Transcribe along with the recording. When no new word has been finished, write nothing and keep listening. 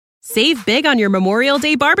Save big on your Memorial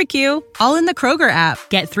Day barbecue, all in the Kroger app.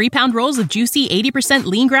 Get 3-pound rolls of juicy 80%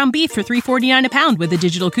 lean ground beef for $3.49 a pound with a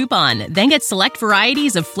digital coupon. Then get select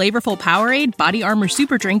varieties of flavorful Powerade, Body Armor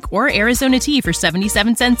Super Drink, or Arizona tea for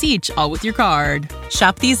 77 cents each, all with your card.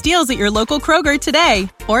 Shop these deals at your local Kroger today,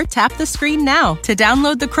 or tap the screen now to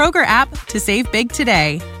download the Kroger app to save big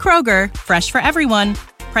today. Kroger, fresh for everyone.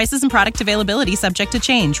 Prices and product availability subject to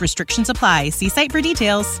change. Restrictions apply. See site for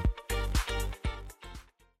details.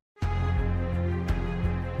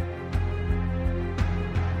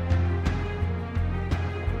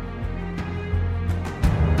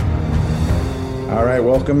 All right,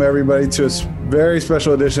 welcome everybody to a very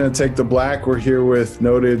special edition of Take the Black. We're here with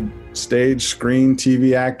noted stage, screen,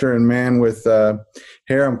 TV actor and man with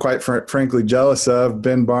hair I'm quite frankly jealous of,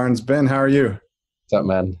 Ben Barnes. Ben, how are you? What's up,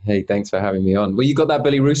 man? Hey, thanks for having me on. Well, you got that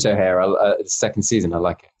Billy Russo hair. Second season, I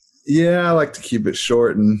like it. Yeah, I like to keep it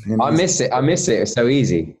short. And I miss it. It's so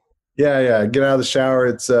easy. Yeah. Get out of the shower.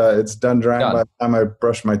 It's done drying by the time I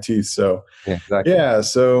brush my teeth. So yeah, exactly. Yeah.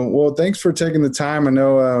 So, well, thanks for taking the time. I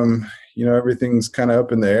know, everything's kind of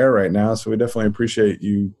up in the air right now, so we definitely appreciate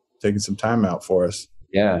you taking some time out for us.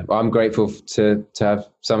 Yeah, well, I'm grateful to have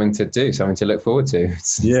something to do, something to look forward to.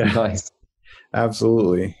 It's nice.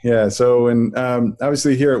 Absolutely. Yeah. So, and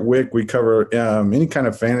obviously here at WIC, we cover any kind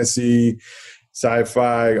of fantasy,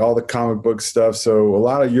 sci-fi, all the comic book stuff. So a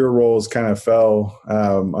lot of your roles kind of fell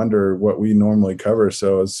under what we normally cover.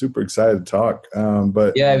 So I was super excited to talk.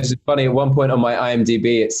 But yeah, it was funny. At one point on my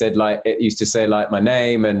IMDb, it used to say my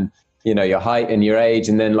name and, your height and your age.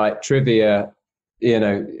 And then trivia,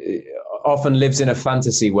 often lives in a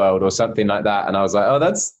fantasy world or something like that. And I was like, oh,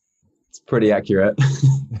 it's pretty accurate.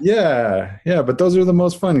 Yeah. But those are the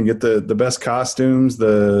most fun. You get the best costumes,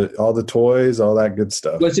 all the toys, all that good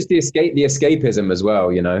stuff. Well, it's just the escapism as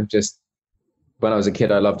well. Just when I was a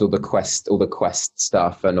kid, I loved all the quest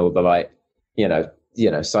stuff and all the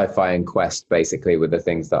sci-fi and quest basically were the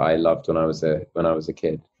things that I loved when I was a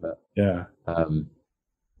kid. But,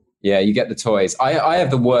 you get the toys. I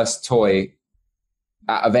have the worst toy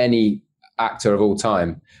out of any actor of all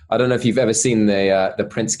time. I don't know if you've ever seen the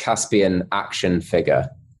Prince Caspian action figure.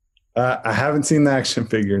 I haven't seen the action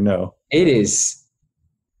figure, no. It is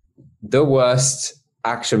the worst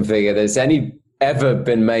action figure that's ever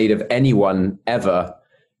been made of anyone ever.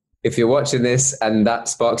 If you're watching this and that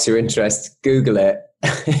sparks your interest, Google it.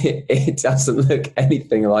 It doesn't look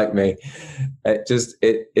anything like me.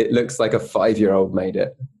 It looks like a 5-year-old made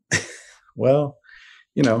it. Well,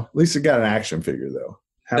 at least it got an action figure though.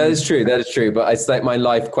 That is true. But it's like my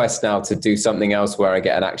life quest now to do something else where I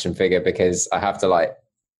get an action figure because I have to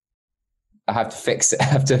fix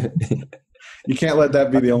it. You can't let that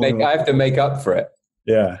be the only one. I have to make up for it.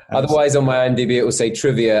 Yeah. Absolutely. Otherwise on my IMDb, it will say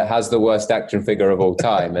trivia has the worst action figure of all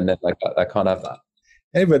time. And then I can't have that.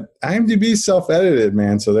 Hey, but IMDb is self-edited,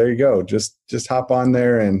 man. So there you go. Just hop on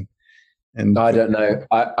there and I don't know.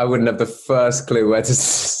 I wouldn't have the first clue where to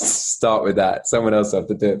start with that. Someone else will have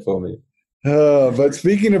to do it for me. But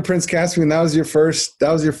speaking of Prince Caspian, that was your first,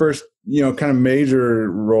 kind of major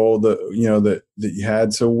role that you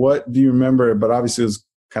had. So what do you remember? But obviously it was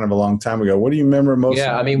kind of a long time ago. What do you remember most?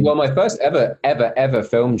 Yeah, I mean, well, my first ever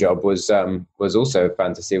film job was also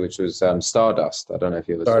fantasy, which was Stardust. I don't know if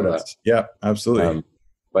you ever saw that. Yeah, absolutely.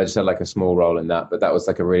 I just had a small role in that, but that was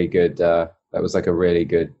a really good.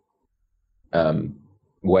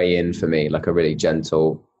 Way in for me, a really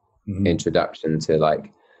gentle introduction to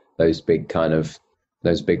those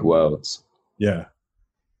big worlds. Yeah.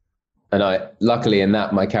 And luckily in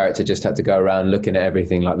that, my character just had to go around looking at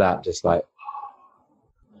everything like that, just so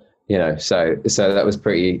that was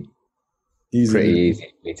pretty easy for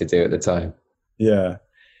me to do at the time. Yeah.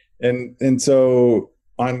 And so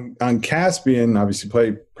on Caspian, obviously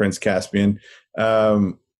play Prince Caspian.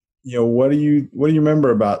 What do you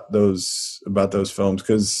remember about those films?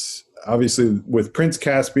 Because obviously with Prince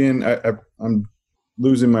Caspian, I'm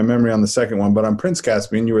losing my memory on the second one, but on Prince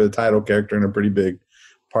Caspian, you were the title character in a pretty big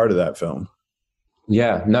part of that film.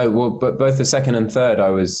 Yeah, no, well, but both the second and third, I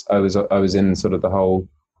was in sort of the whole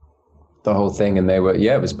thing, and it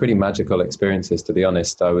was pretty magical experiences, to be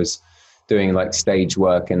honest. I was doing stage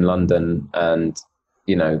work in London, and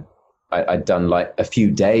I'd done a few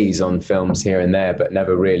days on films here and there, but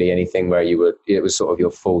never really anything where it was sort of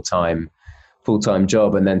your full-time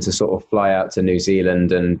job. And then to sort of fly out to New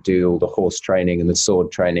Zealand and do all the horse training and the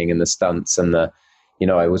sword training and the stunts and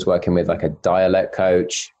I was working with a dialect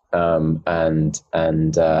coach, and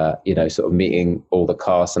sort of meeting all the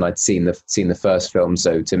cast, and I'd seen the first film.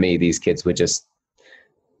 So to me, these kids were just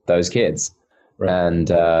those kids. Right. And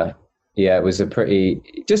it was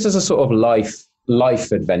just as a sort of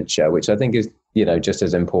life adventure, which I think is just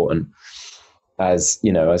as important as,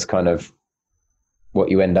 as kind of what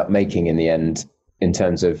you end up making in the end in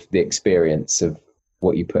terms of the experience of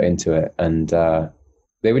what you put into it. And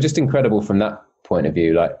they were just incredible from that point of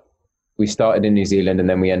view. Like, we started in New Zealand and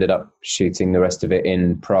then we ended up shooting the rest of it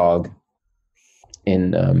in Prague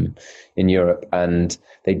in Europe, and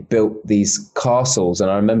they built these castles.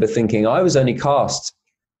 And I remember thinking, I was only cast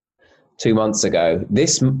 2 months ago.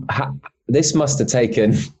 This must have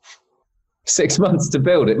taken 6 months to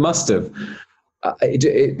build. It must have.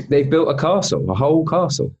 They built a castle, a whole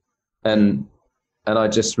castle, and I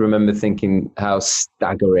just remember thinking how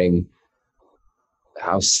staggering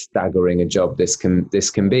a job this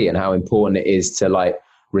can be, and how important it is to like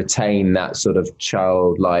retain that sort of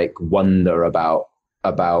childlike wonder about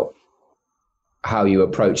how you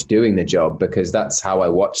approach doing the job, because that's how I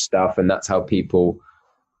watch stuff, and that's how people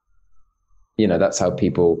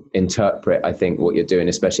interpret, I think, what you're doing,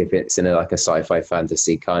 especially if it's in a sci-fi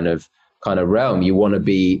fantasy kind of realm. You want to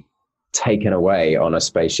be taken away on a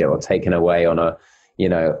spaceship, or taken away on a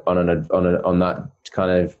on that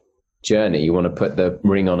kind of journey. You want to put the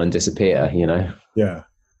ring on and disappear, Yeah,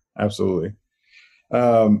 absolutely.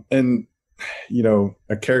 And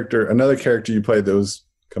another character you played that was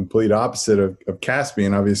complete opposite of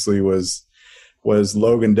Caspian, obviously, was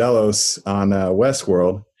Logan Delos on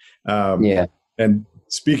Westworld. And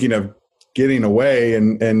speaking of getting away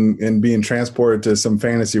and being transported to some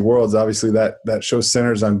fantasy worlds, obviously that show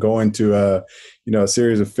centers on going to a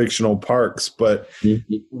series of fictional parks. But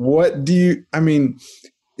what do you? I mean,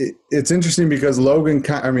 it's interesting because Logan.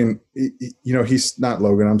 He's not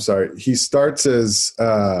Logan. I'm sorry. He starts as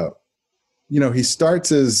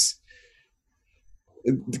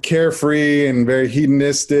carefree and very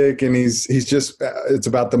hedonistic, and he's just it's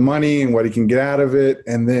about the money and what he can get out of it.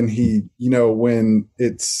 And then he, when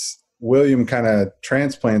it's William kind of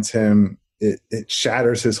transplants him, it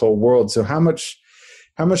shatters his whole world. So how much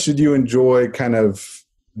did you enjoy kind of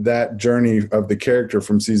that journey of the character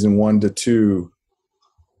from season 1 to 2?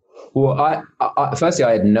 Well, I firstly,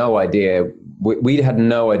 I had no idea. We had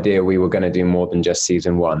no idea we were going to do more than just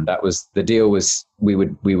season 1. That was the deal. Was we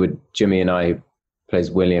would Jimmy and I, plays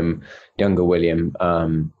William, younger William.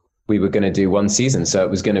 We were going to do 1 season, so it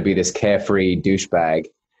was going to be this carefree douchebag.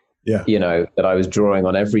 Yeah, that I was drawing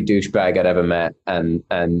on every douchebag I'd ever met, and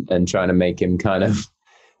trying to make him kind of.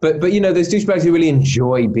 But those douchebags who really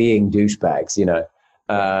enjoy being douchebags.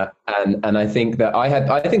 And I think that I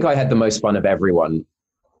had the most fun of everyone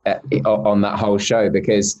on that whole show,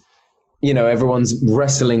 because everyone's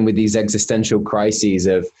wrestling with these existential crises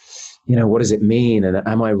of what does it mean, and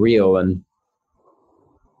am I real? And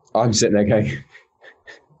I'm sitting there going,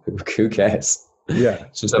 who cares? Yeah,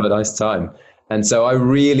 just have a nice time. And so I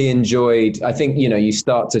really enjoyed. I think you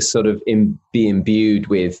start to sort of be imbued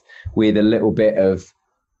with a little bit of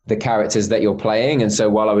the characters that you're playing. And so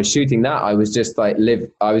while I was shooting that, I was just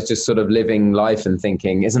sort of living life and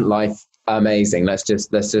thinking, isn't life amazing? Let's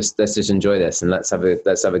just enjoy this, and let's have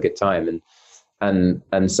a good time.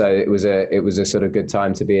 And so it was a sort of good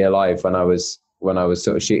time to be alive when I was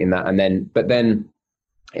sort of shooting that. But then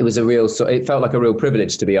it was it felt like a real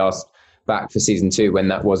privilege to be asked back for season 2 when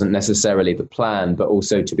that wasn't necessarily the plan, but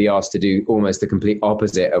also to be asked to do almost the complete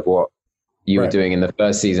opposite of what you were doing in the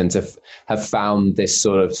first season, to have found this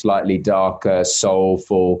sort of slightly darker,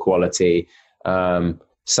 soulful quality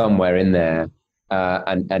somewhere in there.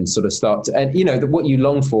 And sort of start to, and what you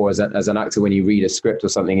long for as an actor when you read a script or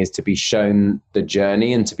something is to be shown the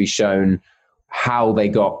journey and to be shown how they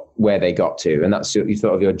got where they got to. And that's what you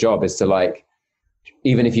thought of your job, is to, like,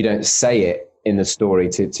 even if you don't say it in the story,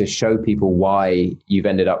 to show people why you've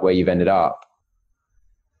ended up where you've ended up.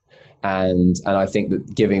 And I think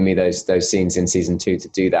that giving me those scenes in season 2 to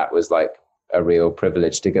do that was like a real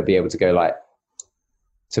privilege, to be able to go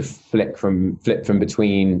to flip from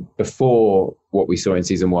between before what we saw in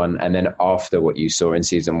season 1 and then after what you saw in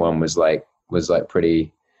season 1 was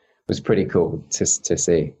pretty cool to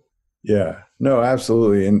see. Yeah, no,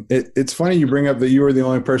 absolutely. And it's funny you bring up that you were the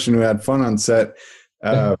only person who had fun on set.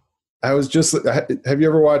 Have you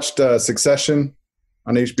ever watched Succession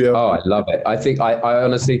on HBO? Oh, I love it. I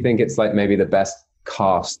honestly think it's like maybe the best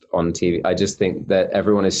cast on TV. I just think that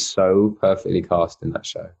everyone is so perfectly cast in that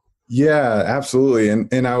show. Yeah, absolutely. And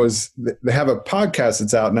they have a podcast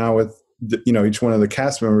that's out now with each one of the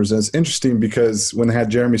cast members, and it's interesting because when they had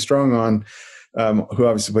Jeremy Strong on, who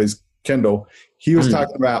obviously plays Kendall, he was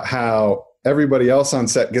talking about how everybody else on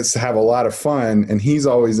set gets to have a lot of fun, and he's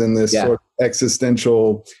always in this sort of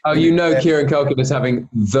existential. Oh, Kieran Culkin is having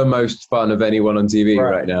the most fun of anyone on TV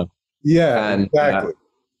right now. Yeah, and exactly.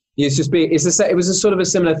 It was a sort of a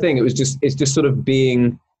similar thing. It's just sort of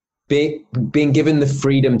being being given the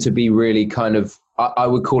freedom to be really kind of, I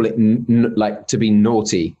would call it like to be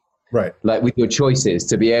naughty, right? Like with your choices,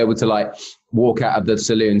 to be able to like walk out of the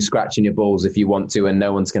saloon scratching your balls if you want to, and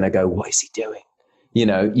no one's going to go, what is he doing? You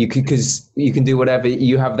know, because you can do whatever,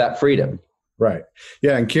 you have that freedom. Right.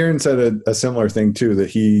 Yeah. And Kieran said a similar thing too, that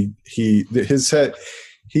he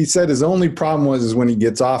said his only problem is when he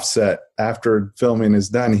gets off set after filming is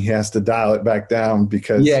done, he has to dial it back down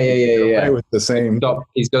because with the same.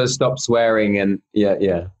 He's got to stop swearing and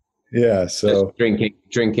yeah. So just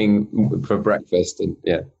drinking for breakfast and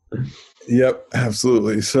Yep,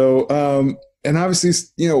 absolutely. So, and obviously,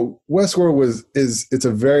 you know, Westworld it's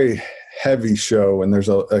a very heavy show, and there's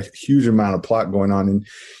a huge amount of plot going on. And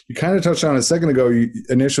you kind of touched on it a second ago.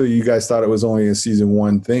 Initially, you guys thought it was only a season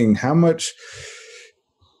 1 thing. How much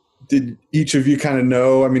did each of you kind of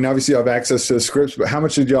know? I mean, obviously you have access to the scripts, but how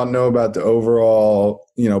much did y'all know about the overall,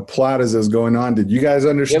 you know, plot as it was going on? Did you guys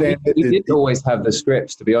understand it? We didn't always have the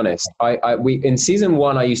scripts, to be honest. We in season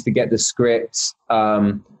 1, I used to get the scripts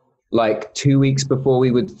like 2 weeks before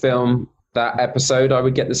we would film that episode. I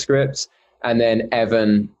would get the scripts, and then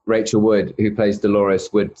Evan, Rachel Wood, who plays Dolores,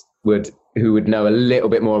 who would know a little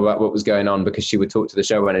bit more about what was going on because she would talk to the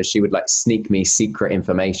showrunner. She would like sneak me secret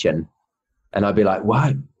information, and I'd be like,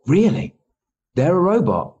 "What? Really? They're a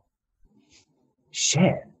robot?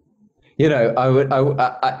 Shit!" You know,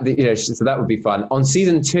 so that would be fun. On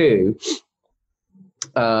season 2,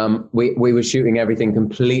 we were shooting everything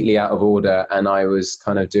completely out of order, and I was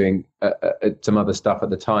kind of doing some other stuff at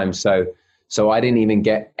the time. So I didn't even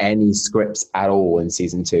get any scripts at all in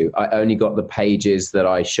season 2. I only got the pages that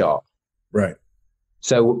I shot. Right.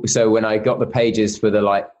 So when I got the pages for the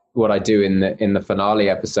like what I do in the finale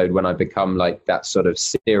episode, when I become like that sort of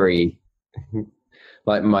Siri,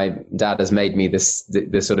 like my dad has made me the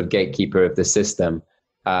sort of gatekeeper of the system.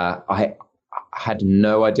 I had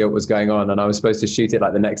no idea what was going on, and I was supposed to shoot it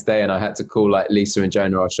like the next day, and I had to call like Lisa and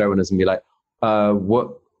Jonah, our showrunners, and be like,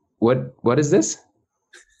 what is this?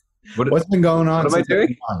 What's been going on? What am I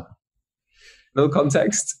doing? No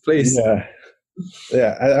context, please.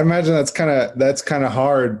 Yeah. I imagine that's kind of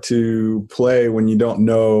hard to play when you don't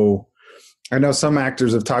know. I know some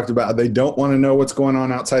actors have talked about they don't want to know what's going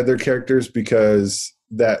on outside their characters because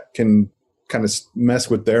that can kind of mess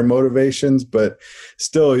with their motivations, but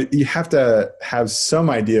still you have to have some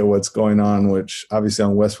idea what's going on, which obviously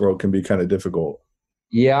on Westworld can be kind of difficult.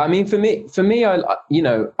 Yeah, I mean, for me,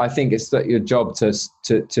 I think it's your job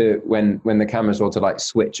to when the cameras roll to like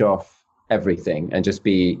switch off everything and just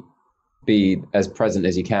be as present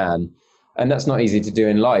as you can, and that's not easy to do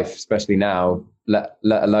in life, especially now. Let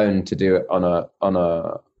alone to do it on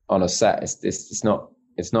a set. It's not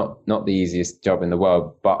the easiest job in the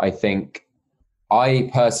world. But I think I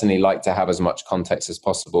personally like to have as much context as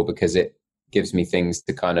possible because it gives me things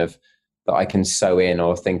to kind of that I can sew in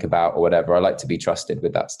or think about or whatever. I like to be trusted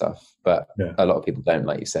with that stuff, but a lot of people don't,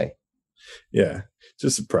 like you say. Yeah,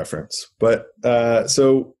 just a preference. But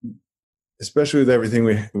so especially with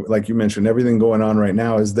everything like you mentioned, everything going on right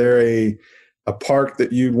now, is there a park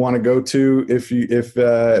that you'd want to go to if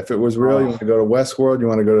it was real? You want to go to Westworld? You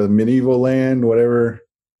want to go to medieval land? Whatever.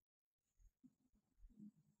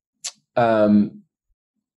 Where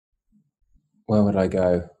would I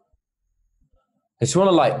go? I just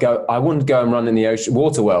want to go. I wouldn't go and run in the ocean.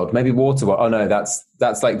 Waterworld, maybe Waterworld. Oh no, that's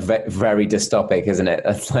like very dystopic, isn't it?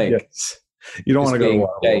 That's like you don't want to go to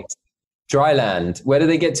Waterworld. Dryland. Where do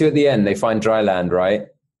they get to at the end? They find dryland, right?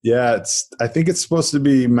 Yeah, I think it's supposed to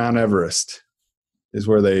be Mount Everest is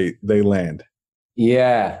where they land.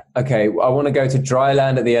 Yeah. Okay. I want to go to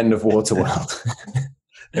dryland at the end of Waterworld.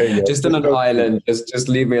 Just on an island. Just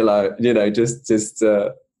leave me alone. You know,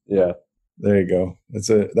 yeah. There you go. That's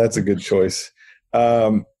a good choice.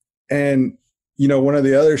 And you know, one of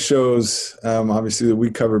the other shows, obviously that we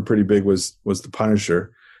covered pretty big was The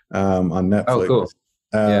Punisher, on Netflix. Oh, cool.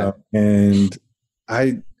 And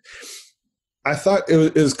I thought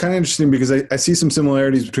it was kind of interesting because I see some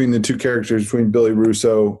similarities between the two characters, between Billy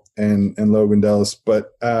Russo and Logan Dellis,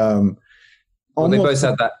 but well, they both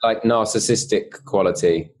had that like narcissistic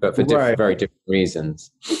quality, but for very different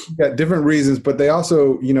reasons. Yeah, different reasons, but they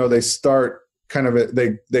also, you know, they start kind of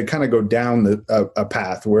they kind of go down a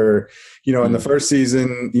path where, you know, in the first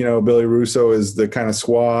season, you know, Billy Russo is the kind of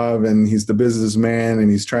suave and he's the businessman and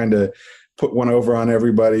he's trying to put one over on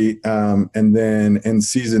everybody. And then in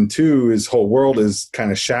season 2, his whole world is kind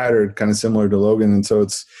of shattered, kind of similar to Logan. And so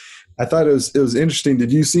I thought it was interesting.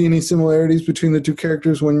 Did you see any similarities between the two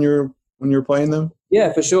characters when you're playing them?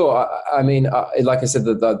 Yeah, for sure. I mean, like I said,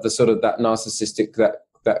 the sort of that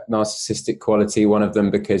narcissistic quality, one of them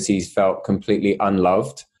because he's felt completely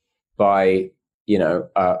unloved by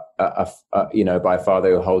by a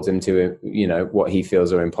father who holds him to, what he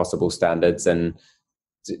feels are impossible standards, and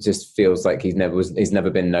it just feels like he's never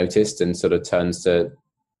been noticed, and sort of turns to,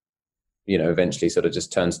 eventually sort of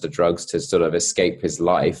just turns to drugs to sort of escape his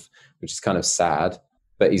life, which is kind of sad,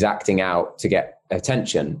 but he's acting out to get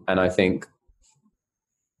attention. And I think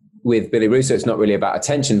with Billy Russo, it's not really about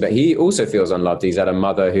attention, but he also feels unloved. He's had a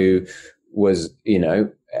mother who was,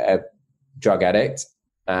 a drug addict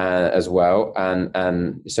as well.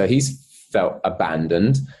 And so he's felt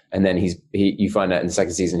abandoned. And then you find out in the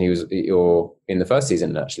second season, or in the first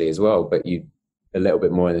season actually as well, but a little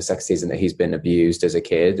bit more in the second season, that he's been abused as a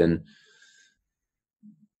kid.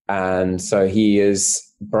 And so he is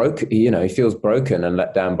broke, he feels broken and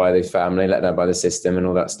let down by the family, let down by the system and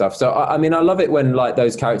all that stuff. So, I love it when like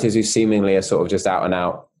those characters who seemingly are sort of just out and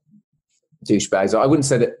out douchebags. I wouldn't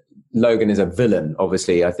say that Logan is a villain.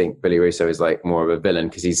 Obviously, I think Billy Russo is like more of a villain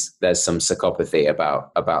because there's some psychopathy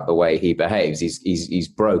about the way he behaves. He's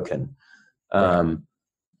broken. Right.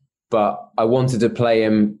 But I wanted to play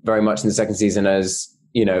him very much in the second season as,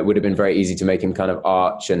 it would have been very easy to make him kind of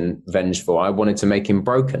arch and vengeful. I wanted to make him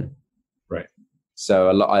broken. Right. So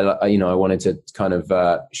I wanted to kind of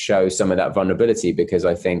show some of that vulnerability, because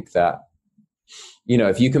I think that,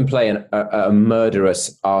 if you can play a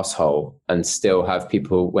murderous asshole and still have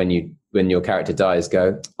people, when your character dies,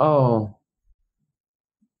 go, oh,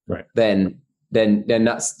 right, then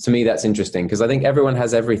that's, to me, that's interesting, because I think everyone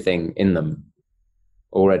has everything in them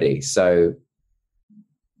already. So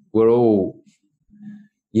we're all,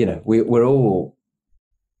 we're all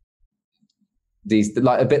these,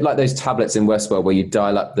 like a bit like those tablets in Westworld where you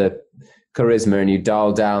dial up the charisma and you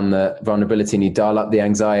dial down the vulnerability and you dial up the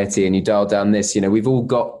anxiety and you dial down this. We've all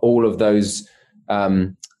got all of those.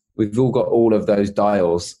 We've all got all of those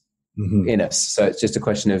dials in us. So it's just a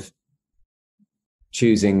question of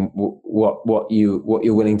choosing what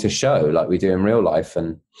you're willing to show, like we do in real life.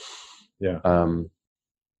 And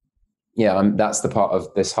that's the part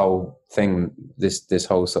of this whole thing, this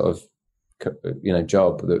whole sort of,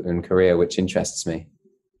 job and career, which interests me.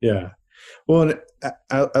 Yeah. Well, and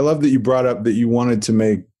I love that you brought up that you wanted to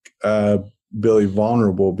make Billy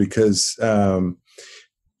vulnerable, because, heading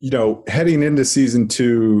into season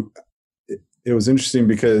 2, it was interesting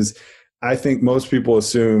because I think most people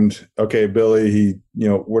assumed, okay, Billy,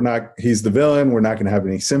 he's the villain. We're not going to have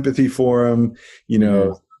any sympathy for him.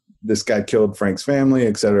 This guy killed Frank's family,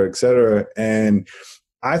 et cetera, et cetera. And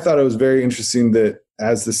I thought it was very interesting that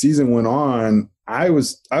as the season went on, I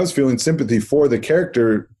was feeling sympathy for the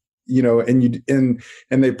character, and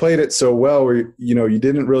they played it so well where, you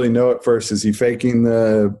didn't really know at first, is he faking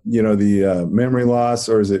the memory loss,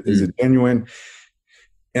 or is it genuine?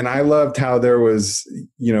 And I loved how there was,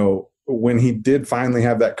 when he did finally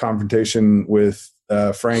have that confrontation with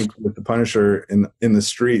Frank, with the Punisher in the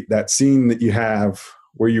street, that scene that you have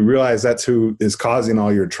where you realize that's who is causing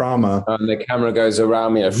all your trauma. And the camera goes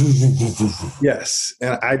around me. Yes.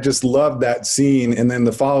 And I just love that scene. And then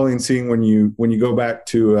the following scene, when you go back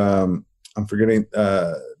to, I'm forgetting,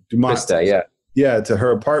 Dumont. Krista, yeah, to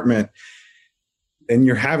her apartment, and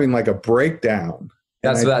you're having like a breakdown.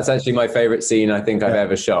 That's actually my favorite scene I think I've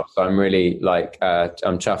ever shot. So I'm really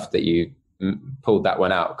I'm chuffed that you pulled that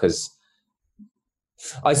one out, because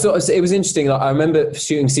it was interesting. Like, I remember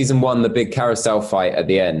shooting season 1, the big carousel fight at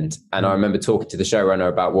the end. And I remember talking to the showrunner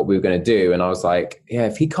about what we were going to do. And I was like, yeah,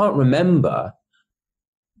 if he can't remember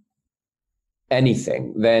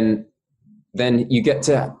anything, then you get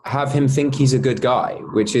to have him think he's a good guy,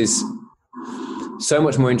 which is so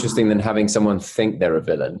much more interesting than having someone think they're a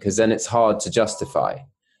villain, because then it's hard to justify.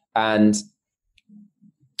 And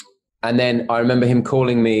then I remember him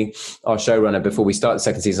calling me, our showrunner, before we start the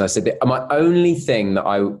second season. I said, my only thing that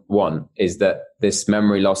I want is that this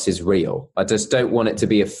memory loss is real. I just don't want it to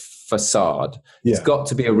be a facade. Yeah. It's got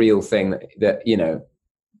to be a real thing that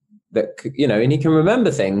and he can remember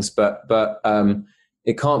things, but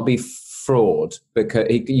it can't be fraud, because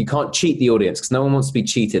you can't cheat the audience, because no one wants to be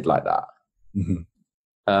cheated like that. Mm-hmm.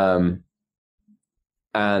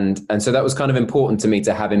 And so that was kind of important to me,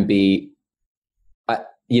 to have him be,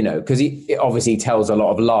 because he obviously tells a lot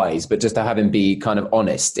of lies, but just to have him be kind of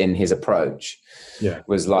honest in his approach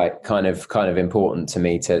was like kind of important to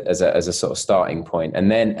me as a sort of starting point. And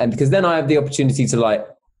because then I have the opportunity to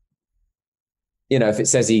if it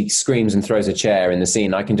says he screams and throws a chair in the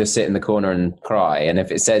scene, I can just sit in the corner and cry. And if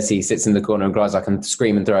it says he sits in the corner and cries, I can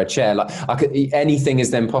scream and throw a chair. Anything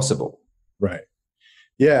is then possible. Right.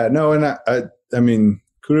 Yeah, no. And I mean,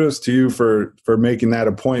 kudos to you for making that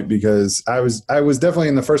a point, because I was definitely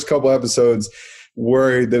in the first couple episodes,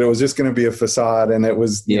 worried that it was just going to be a facade, and it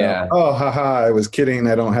was, you know, oh, haha, I was kidding.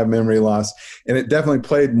 I don't have memory loss. And it definitely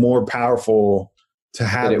played more powerful to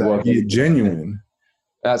have that be genuine.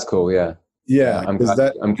 That's cool. Yeah. Yeah. I'm glad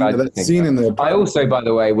that scene in the, I also, by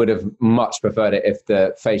the way, would have much preferred it if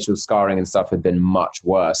the facial scarring and stuff had been much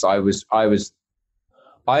worse. I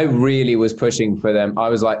really was pushing for them. I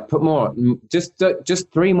was like, put more, just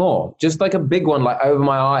 3 more, just like a big one, like over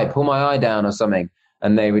my eye, pull my eye down or something.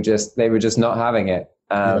 And they were just not having it.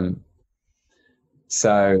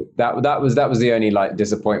 So that was the only like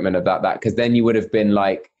disappointment about that. Cause then you would have been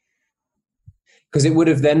like, cause it would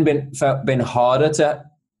have then been harder to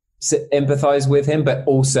empathize with him, but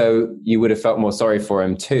also you would have felt more sorry for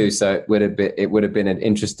him too. So it would have been an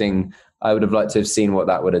interesting, I would have liked to have seen what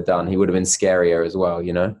that would have done. He would have been scarier as well,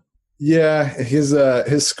 you know? Yeah. His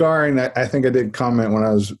scarring, I think I did comment when I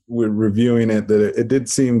was reviewing it, that it did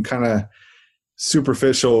seem kind of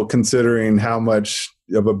superficial considering how much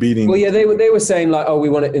of a beating. Well, yeah, they were saying like, oh, we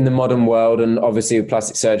want it in the modern world, and obviously with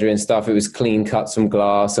plastic surgery and stuff, it was clean cuts from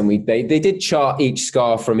glass, and they did chart each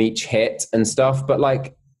scar from each hit and stuff, but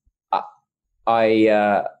like,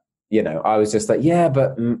 I was just like, yeah,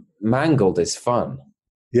 but mangled is fun.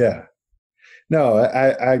 Yeah. No,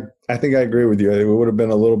 I think I agree with you. It would have been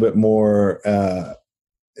a little bit more.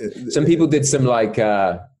 Some people did some like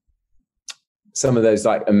some of those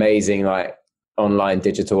like amazing like online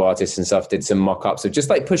digital artists and stuff did some mock-ups of just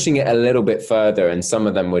like pushing it a little bit further, and some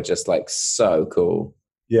of them were just like so cool.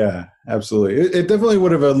 Yeah, absolutely. It definitely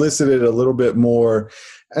would have elicited a little bit more,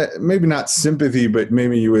 maybe not sympathy, but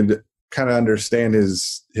maybe you would kind of understand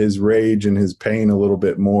his rage and his pain a little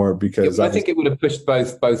bit more, because I think it would have pushed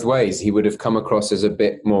both ways. He would have come across as a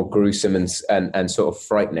bit more gruesome and sort of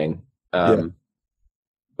frightening, but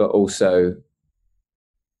also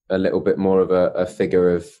a little bit more of a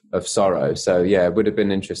figure of sorrow. So yeah, it would have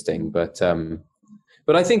been interesting, but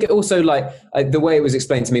I think it also like the way it was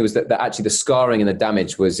explained to me was that actually the scarring and the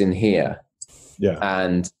damage was in here. Yeah.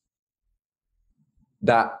 And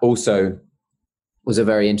that also was a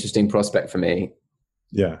very interesting prospect for me.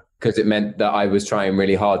 Yeah. Because it meant that I was trying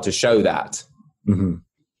really hard to show that. Mm-hmm.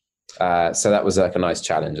 So that was like a nice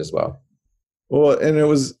challenge as well. Well, and it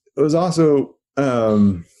was also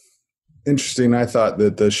interesting. I thought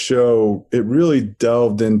that the show, it really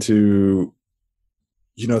delved into,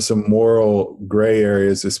 you know, some moral gray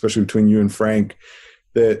areas, especially between you and Frank,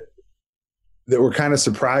 that were kind of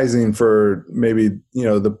surprising for maybe, you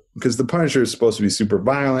know, because the Punisher is supposed to be super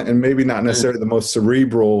violent and maybe not necessarily the most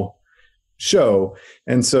cerebral show.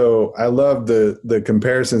 And so I love the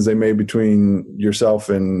comparisons they made between yourself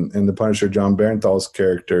and the Punisher, Jon Bernthal's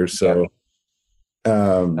character. So,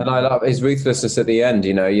 and I love his ruthlessness at the end.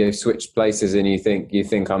 You know, you switch places and you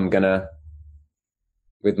think I'm gonna,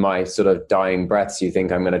 with my sort of dying breaths, you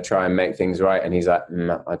think I'm going to try and make things right. And he's like,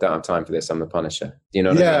 I don't have time for this. I'm the Punisher. You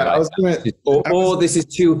know what I mean? This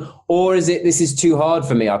is too hard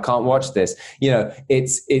for me. I can't watch this. You know,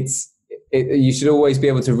 you should always be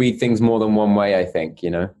able to read things more than one way, I think,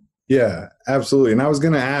 you know? Yeah, absolutely. And I was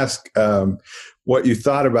going to ask what you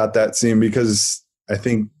thought about that scene, because I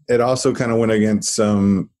think it also kind of went against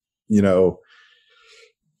some, you know,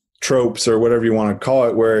 tropes or whatever you want to call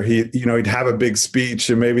it, where he'd have a big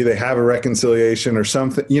speech and maybe they have a reconciliation or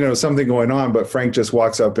something, you know, something going on, but Frank just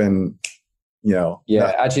walks up and, you know.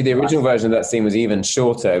 Yeah, actually the original version of that scene was even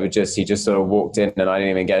shorter. He just sort of walked in and I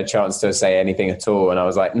didn't even get a chance to say anything at all. And I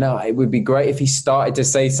was like, no, it would be great if he started to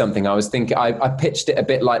say something. I was thinking, I pitched it a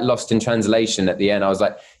bit like Lost in Translation at the end. I was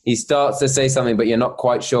like, he starts to say something, but you're not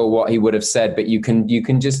quite sure what he would have said, but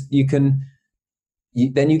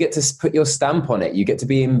then you get to put your stamp on it. You get to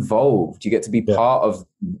be involved. You get to be part of,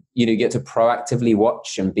 you know, you get to proactively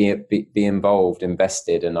watch and be involved,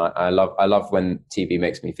 invested. And I love when TV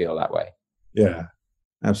makes me feel that way. Yeah,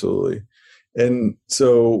 absolutely. And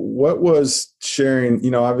so what was sharing,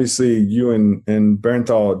 you know, obviously you and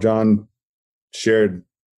Bernthal, Jon shared,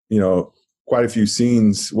 you know, quite a few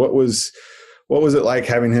scenes. What was it like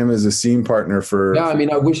having him as a scene partner for? Yeah, I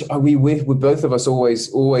mean, I wish we both of us always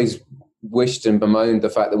wished and bemoaned the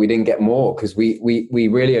fact that we didn't get more, because we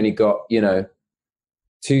really only got, you know,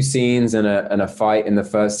 2 scenes and a fight in the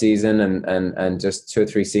first season and just 2 or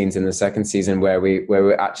 3 scenes in the second season where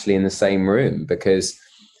we're actually in the same room, because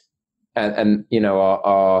and you know,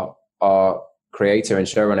 our creator and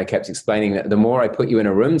showrunner kept explaining that the more I put you in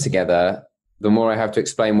a room together, the more I have to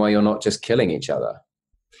explain why you're not just killing each other.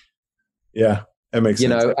 Yeah, that makes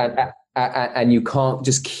sense. You know, and you can't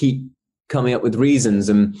just keep coming up with reasons.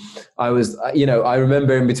 And I was, you know, I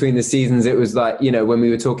remember in between the seasons, it was like, you know, when we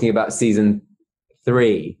were talking about season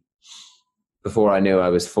 3, before I knew I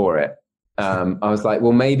was for it, I was like,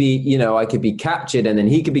 well, maybe, you know, I could be captured and then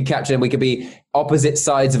he could be captured and we could be opposite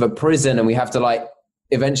sides of a prison and we have to like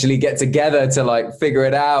eventually get together to like figure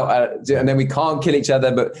it out. And then we can't kill each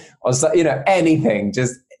other, but I was like, you know, anything,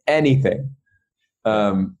 just anything.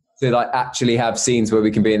 To like actually have scenes where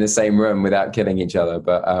we can be in the same room without killing each other.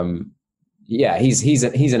 But yeah, he's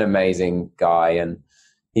an amazing guy, and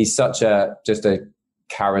he's such just a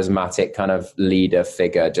charismatic kind of leader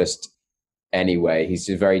figure. Just anyway, he's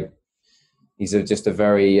just a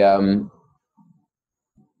very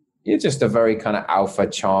kind of alpha,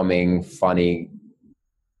 charming, funny,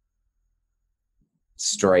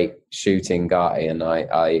 straight shooting guy. And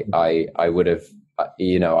I would have,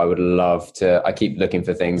 you know, I would love to, I keep looking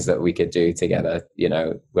for things that we could do together, you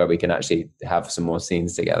know, where we can actually have some more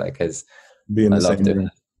scenes together, because I love doing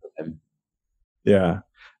that with him. Yeah,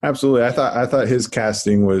 absolutely. I thought his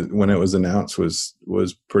casting was, when it was announced, was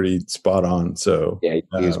pretty spot on. So yeah,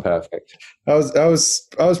 he was perfect. I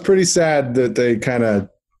was pretty sad that they kind of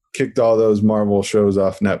kicked all those Marvel shows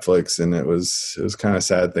off Netflix, and it was kind of a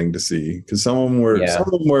sad thing to see, because some of them were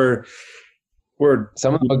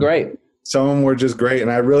great. Some of them were just great.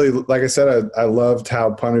 And I really, like I said, I loved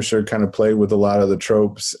how Punisher kind of played with a lot of the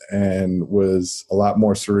tropes and was a lot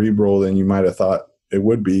more cerebral than you might have thought it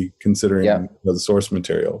would be, considering the source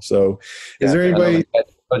material. So is there anybody... I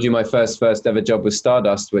told you my first ever job was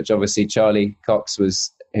Stardust, which obviously Charlie Cox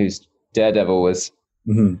whose Daredevil was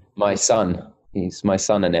my son. He's my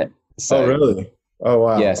son in it. So, oh, really? Oh,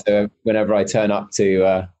 wow. Yeah, so whenever I turn up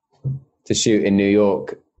to shoot in New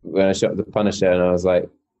York, when I shot the Punisher, and I was like,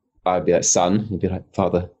 I'd be like, son. He'd be like,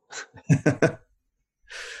 father.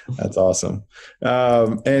 That's awesome.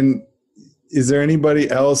 And is there anybody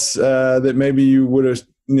else that maybe you would have,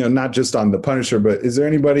 you know, not just on the Punisher, but is there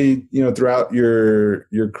anybody, you know, throughout your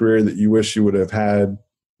career that you wish you would have had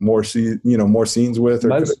more scenes with?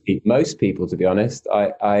 Or most people, to be honest.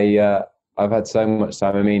 I've had so much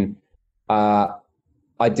time. I mean, I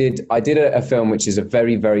did a film which is a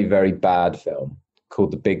very, very, very bad film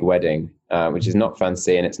called The Big Wedding, which is not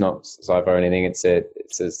fancy and it's not sci-fi or anything. It's a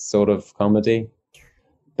sort of comedy,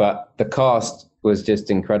 but the cast was just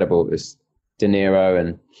incredible. It was De Niro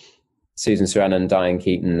and Susan Sarandon, Diane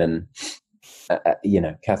Keaton, and you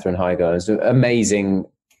know, Katherine Heigl. It was amazing.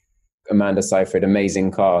 Amanda Seyfried,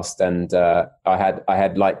 amazing cast, and I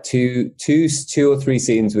had like two or three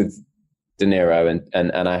scenes with De Niro,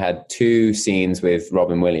 and I had 2 scenes with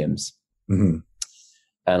Robin Williams. Mm-hmm.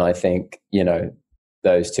 And I think, you know,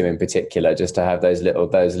 those 2 in particular, just to have those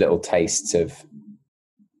little tastes of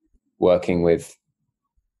working with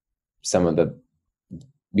some of the,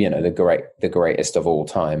 you know, the greatest of all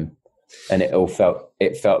time, and it felt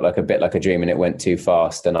like a bit like a dream, and it went too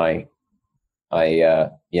fast, and I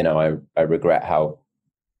regret how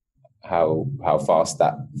fast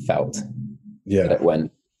that felt. Yeah, that it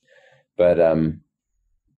went. But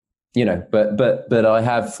you know, but I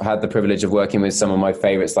have had the privilege of working with some of my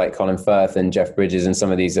favorites like Colin Firth and Jeff Bridges and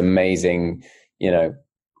some of these amazing, you know,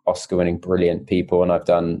 Oscar-winning brilliant people. And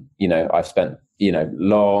I've spent, you know,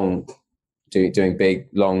 long doing big,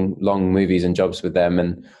 long movies and jobs with them,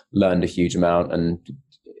 and learned a huge amount and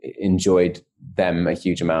enjoyed them a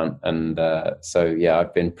huge amount. And so yeah,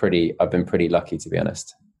 I've been pretty lucky, to be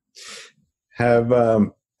honest. Have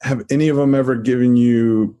any of them ever given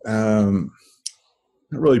you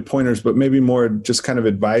not really pointers, but maybe more just kind of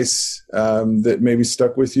advice that maybe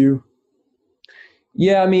stuck with you?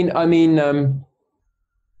 Yeah, I mean,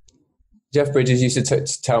 Jeff Bridges used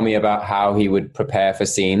to tell me about how he would prepare for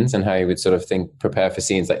scenes, and how he would sort of prepare for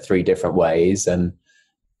scenes like 3 different ways, and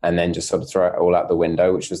then just sort of throw it all out the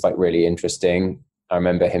window, which was like really interesting. I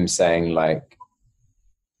remember him saying like,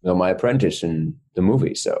 "You're my apprentice in the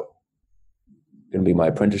movie, so you're going to be my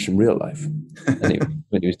apprentice in real life." And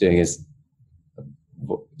when he was doing his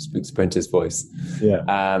Spook's Apprentice voice.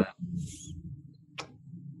 Yeah.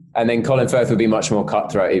 And then Colin Firth would be much more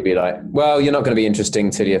cutthroat. He'd be like, "Well, you're not going to be interesting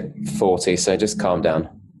till you're 40, so just calm down."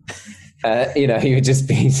 You know, he would just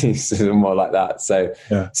be sort of more like that. So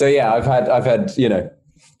yeah, I've had, you know,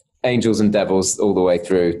 angels and devils all the way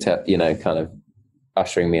through to, you know, kind of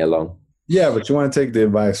ushering me along. Yeah, but you want to take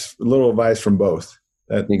a little advice from both.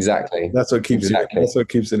 Exactly. That's what keeps it. That's what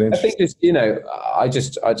keeps it interesting. I think just, you know, I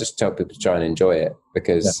just tell people to try and enjoy it,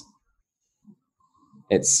 because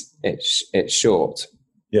it's short.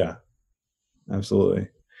 Yeah, absolutely.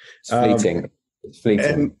 It's fleeting. It's fleeting.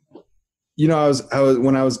 And you know, I was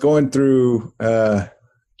when I was going through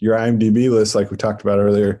your IMDb list, like we talked about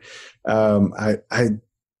earlier,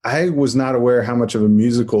 I was not aware how much of a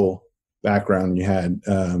musical background you had.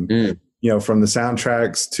 You know, from the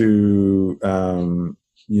soundtracks to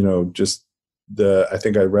you know, just I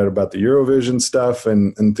think I read about the Eurovision stuff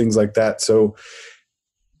and things like that. So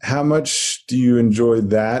how much do you enjoy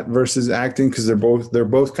that versus acting? Because they're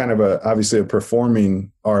both kind of obviously a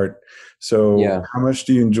performing art. So how much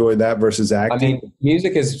do you enjoy that versus acting? I mean,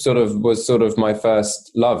 music was sort of my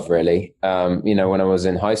first love, really. When I was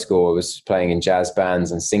in high school, I was playing in jazz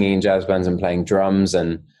bands and singing in jazz bands and playing drums.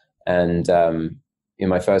 And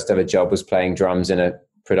my first ever job was playing drums in a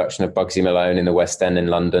production of Bugsy Malone in the West End in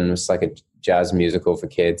London. It was like a jazz musical for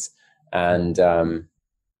kids. And,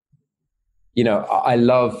 I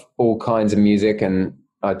love all kinds of music, and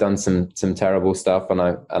I've done some terrible stuff, and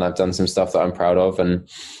I've done some stuff that I'm proud of. And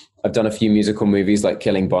I've done a few musical movies like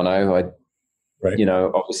Killing Bono.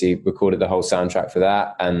 Obviously recorded the whole soundtrack for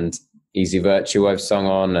that, and Easy Virtue I've sung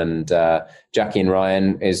on, and Jackie and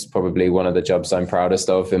Ryan is probably one of the jobs I'm proudest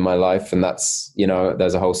of in my life. And that's,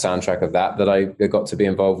 there's a whole soundtrack of that I got to be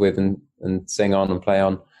involved with and sing on and play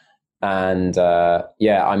on. And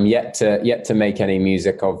I'm yet to make any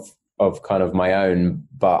music of kind of my own,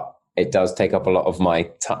 but it does take up a lot of my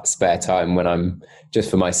spare time when I'm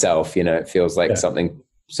just for myself. It feels like something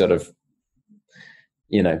sort of,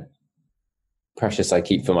 precious I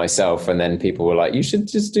keep for myself. And then people were like, you should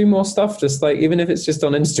just do more stuff, just like, even if it's just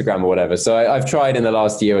on Instagram or whatever. So I've tried in the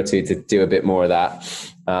last year or two to do a bit more of that.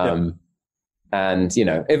 And,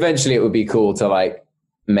 eventually it would be cool to like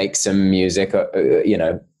make some music,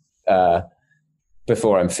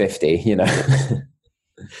 before I'm 50,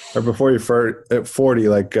 or before you're at 40,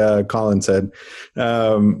 like Colin said.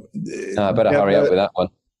 I better hurry up with that one.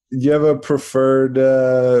 Do you have a preferred,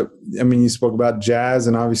 you spoke about jazz,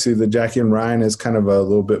 and obviously the Jackie and Ryan is kind of a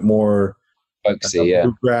little bit more folksy,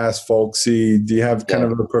 bluegrass, folksy. Do you have kind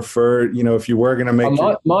of a preferred, if you were going to make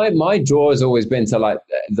my draw has always been to like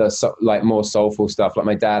the more soulful stuff. Like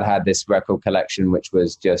my dad had this record collection, which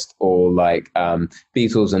was just all like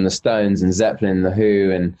Beatles and the Stones and Zeppelin and the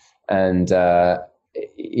Who and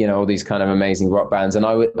all these kind of amazing rock bands. And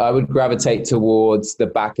I would gravitate towards the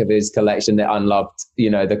back of his collection, the unloved,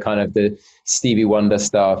 the kind of the Stevie Wonder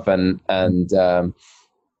stuff and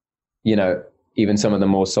even some of the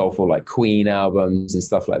more soulful like Queen albums and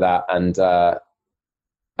stuff like that. And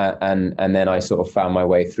then I sort of found my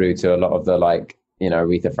way through to a lot of the like,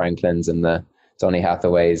 Aretha Franklin's and the Donny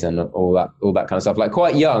Hathaways and all that kind of stuff. Like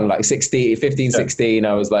quite young, like 16,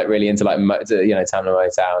 I was like really into like, Tamla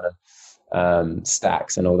Motown and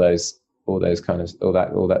Stax and all those kind of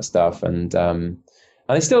all that stuff, and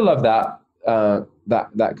I still love that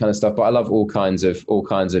kind of stuff. But I love all kinds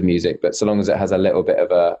of music. But so long as it has a little bit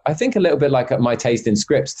of I think a little bit like my taste in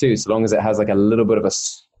scripts too. So long as it has like a little bit of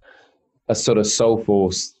a sort of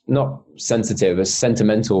soulful, not sensitive, a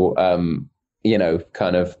sentimental,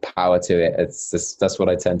 kind of power to it. That's what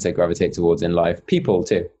I tend to gravitate towards in life. People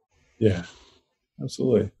too. Yeah,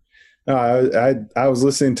 absolutely. No, I was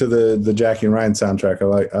listening to the Jackie and Ryan soundtrack. I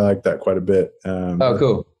like that quite a bit.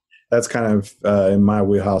 Cool. That's kind of in my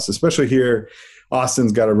wheelhouse, especially here.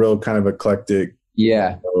 Austin's got a real kind of eclectic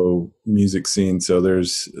music scene. So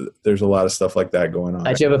there's a lot of stuff like that going on.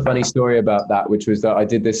 I actually have a funny story about that, which was that I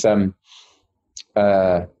did this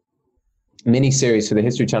mini series for the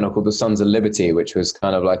History Channel called The Sons of Liberty, which was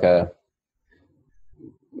kind of like a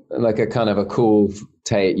kind of a cool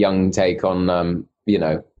young take on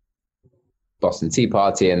Boston Tea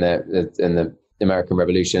Party and the American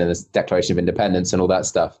Revolution and the Declaration of Independence and all that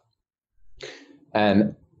stuff.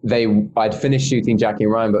 And I'd finished shooting Jackie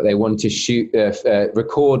and Ryan, but they wanted to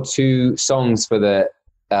record 2 songs for the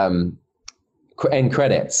end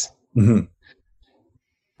credits. Mm-hmm.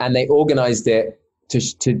 And they organized it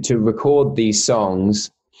to record these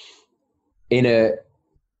songs in a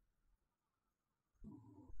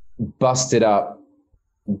busted up,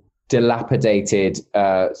 dilapidated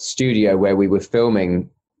studio where we were filming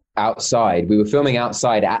outside. We were filming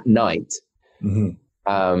outside at night. Mm-hmm.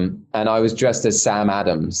 And I was dressed as Sam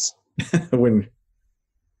Adams. And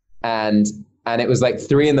it was like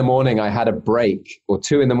 3 a.m. I had a break, or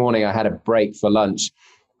 2 a.m. I had a break for lunch.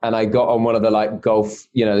 And I got on one of the like golf,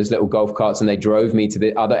 those little golf carts, and they drove me to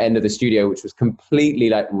the other end of the studio, which was completely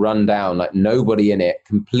like run down, like nobody in it,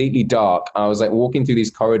 completely dark. I was like walking through these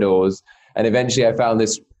corridors, and eventually I found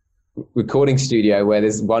this recording studio where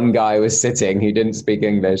this one guy was sitting who didn't speak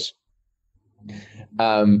English.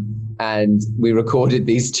 And we recorded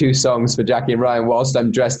these 2 songs for Jackie and Ryan whilst I'm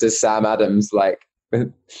dressed as Sam Adams, like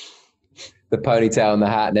with the ponytail and the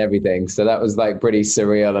hat and everything. So that was like pretty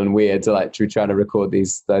surreal and weird to like trying to record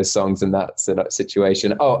those songs in that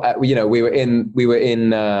situation. We were in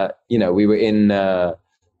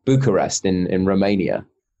Bucharest in Romania.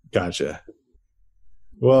 Gotcha.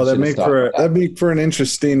 Well, that'd make for an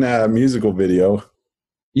interesting musical video.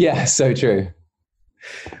 Yeah, so true.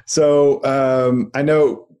 So I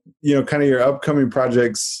know, kind of your upcoming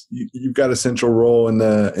projects. You've got a central role in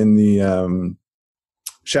the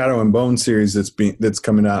Shadow and Bone series that's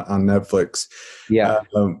coming out on Netflix. Yeah.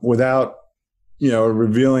 Without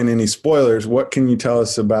revealing any spoilers, what can you tell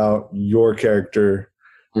us about your character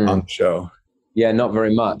on the show? Yeah, not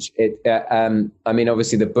very much. I mean,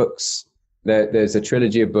 obviously the books. There's a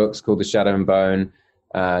trilogy of books called the Shadow and Bone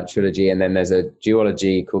trilogy, and then there's a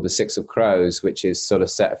duology called the Six of Crows, which is sort of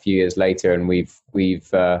set a few years later. And we've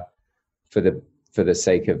for the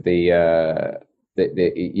sake of the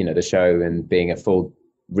show and being a full,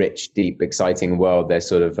 rich, deep, exciting world, they're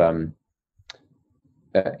sort of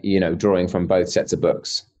drawing from both sets of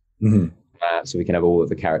books, so we can have all of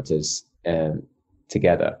the characters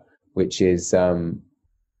together, which is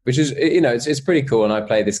it's pretty cool. And I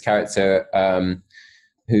play this character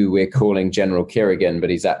who we're calling General Kirigan, but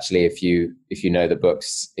he's actually, if you know the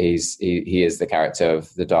books, he is the character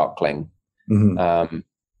of the Darkling. He's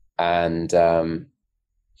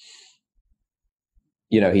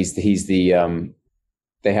the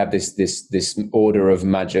they have this order of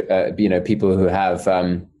magic, people who have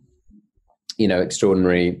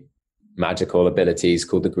extraordinary magical abilities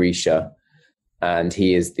called the Grisha, and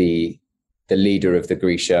he is the leader of the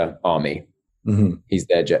Grisha army. He's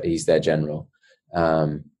their general.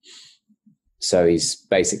 So he's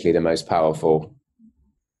basically the most powerful,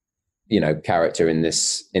 character in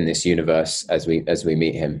this universe as we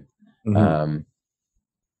meet him.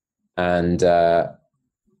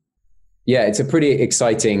 It's a pretty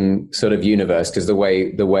exciting sort of universe, because the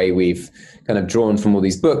way we've kind of drawn from all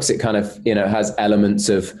these books, it kind of has elements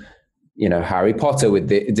of Harry Potter with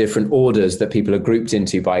the different orders that people are grouped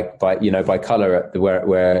into by color,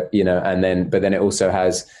 but then it also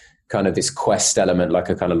has kind of this quest element, like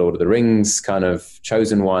a kind of Lord of the Rings kind of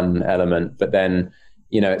chosen one element. But then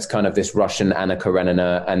it's kind of this Russian Anna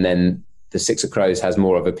Karenina, and then the Six of Crows has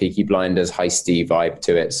more of a Peaky Blinders heisty vibe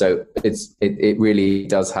to it. So it really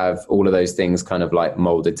does have all of those things kind of like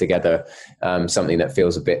molded together. Something that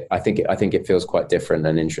feels a bit, I think it feels quite different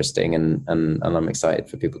and interesting, and I'm excited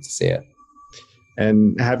for people to see it.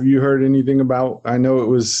 And have you heard anything about, I know it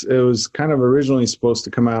was kind of originally supposed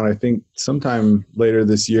to come out, I think sometime later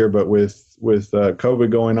this year, but with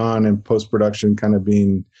COVID going on and post-production kind of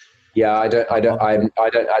being. Yeah, I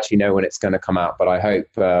don't actually know when it's going to come out, but I hope,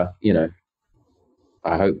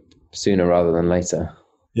 I hope sooner rather than later.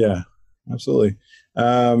 Yeah, absolutely.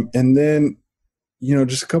 And then,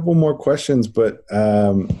 just a couple more questions, but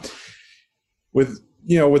with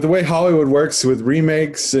the way Hollywood works with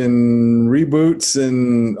remakes and reboots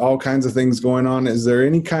and all kinds of things going on, is there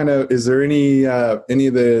any of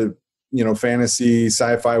the, fantasy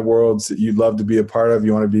sci-fi worlds that you'd love to be a part of?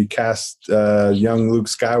 You want to be cast young Luke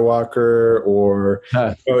Skywalker, or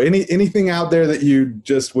anything out there that you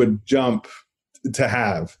just would jump to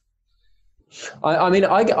have? I'm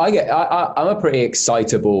a pretty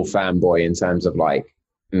excitable fanboy in terms of like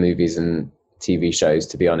movies and TV shows,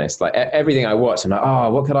 to be honest. Like everything I watch, I'm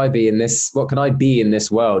like, what could I be in this? What can I be in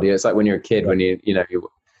this world? It's like when you're a kid, when I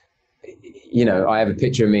have a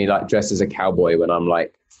picture of me like dressed as a cowboy when I'm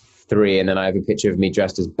like 3, and then I have a picture of me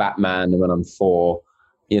dressed as Batman when I'm 4.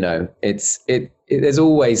 There's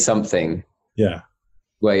always something. Yeah.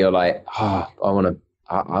 Where you're like, I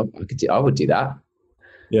would do that.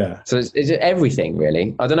 Yeah. So it's everything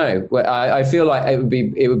really. I don't know. I feel like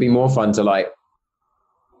it would be more fun to like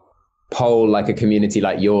poll like a community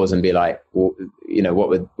like yours and be like, well, what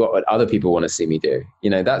would other people want to see me do?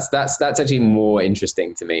 That's actually more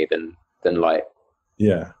interesting to me than like,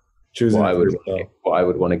 yeah, choosing what I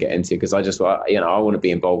would want to get into, because I just I want to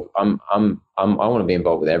be involved. I want to be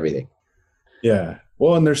involved with everything. Yeah.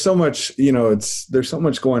 Well, and there's so much, there's so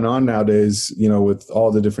much going on nowadays, with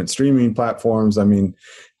all the different streaming platforms. I mean,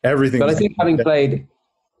 everything. But I think having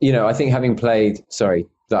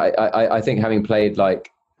played like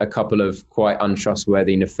a couple of quite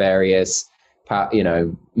untrustworthy, nefarious,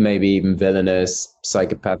 maybe even villainous,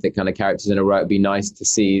 psychopathic kind of characters in a row, it'd be nice to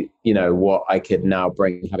see, what I could now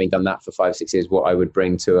bring, having done that for 5-6 years, what I would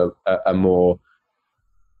bring to a more,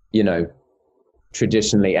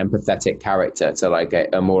 traditionally empathetic character, to like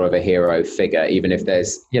a more of a hero figure, even if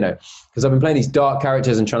there's, because I've been playing these dark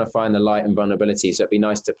characters and trying to find the light and vulnerability. So it'd be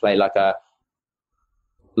nice to play like a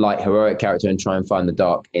light heroic character and try and find the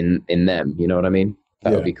dark in them. You know what I mean?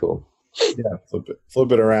 That would be cool. Yeah.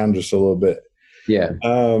 Flip it around just a little bit. Yeah.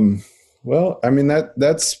 Well, I mean,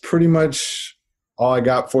 that's pretty much all I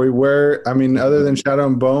got for you. Other than Shadow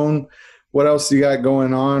and Bone, what else you got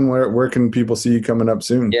going on? Where can people see you coming up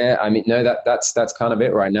soon? Yeah, I mean, no, that's kind of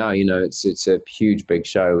it right now. It's a huge, big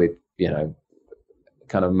show with,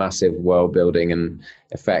 kind of massive world building and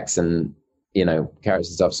effects and, you know, characters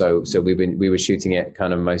and stuff. So we were shooting it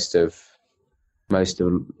kind of most of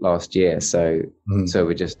last year. So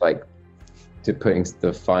we're just like putting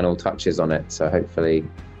the final touches on it. So hopefully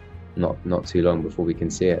not too long before we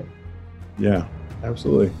can see it. Yeah,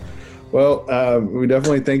 absolutely. Well, we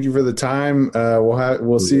definitely thank you for the time.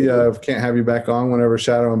 We'll see if we can't have you back on whenever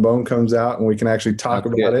Shadow and Bone comes out and we can actually talk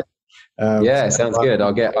about it. Sounds good.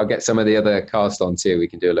 I'll get some of the other cast on too. We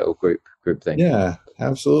can do a little group thing. Yeah,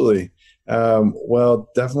 absolutely. Well,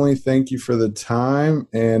 definitely thank you for the time,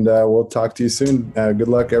 and we'll talk to you soon. Good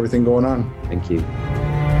luck, everything going on. Thank you.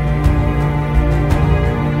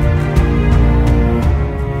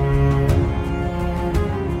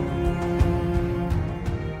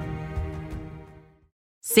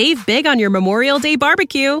 Save big on your Memorial Day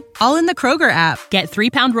barbecue, all in the Kroger app. Get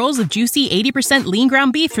 3-pound rolls of juicy 80% lean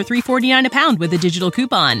ground beef for $3.49 a pound with a digital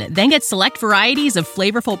coupon. Then get select varieties of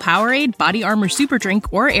flavorful Powerade, Body Armor Super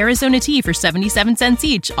Drink, or Arizona tea for 77 cents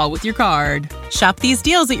each, all with your card. Shop these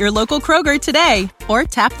deals at your local Kroger today, or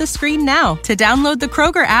tap the screen now to download the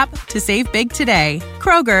Kroger app to save big today.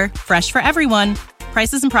 Kroger, fresh for everyone.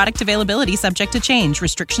 Prices and product availability subject to change.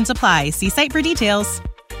 Restrictions apply. See site for details.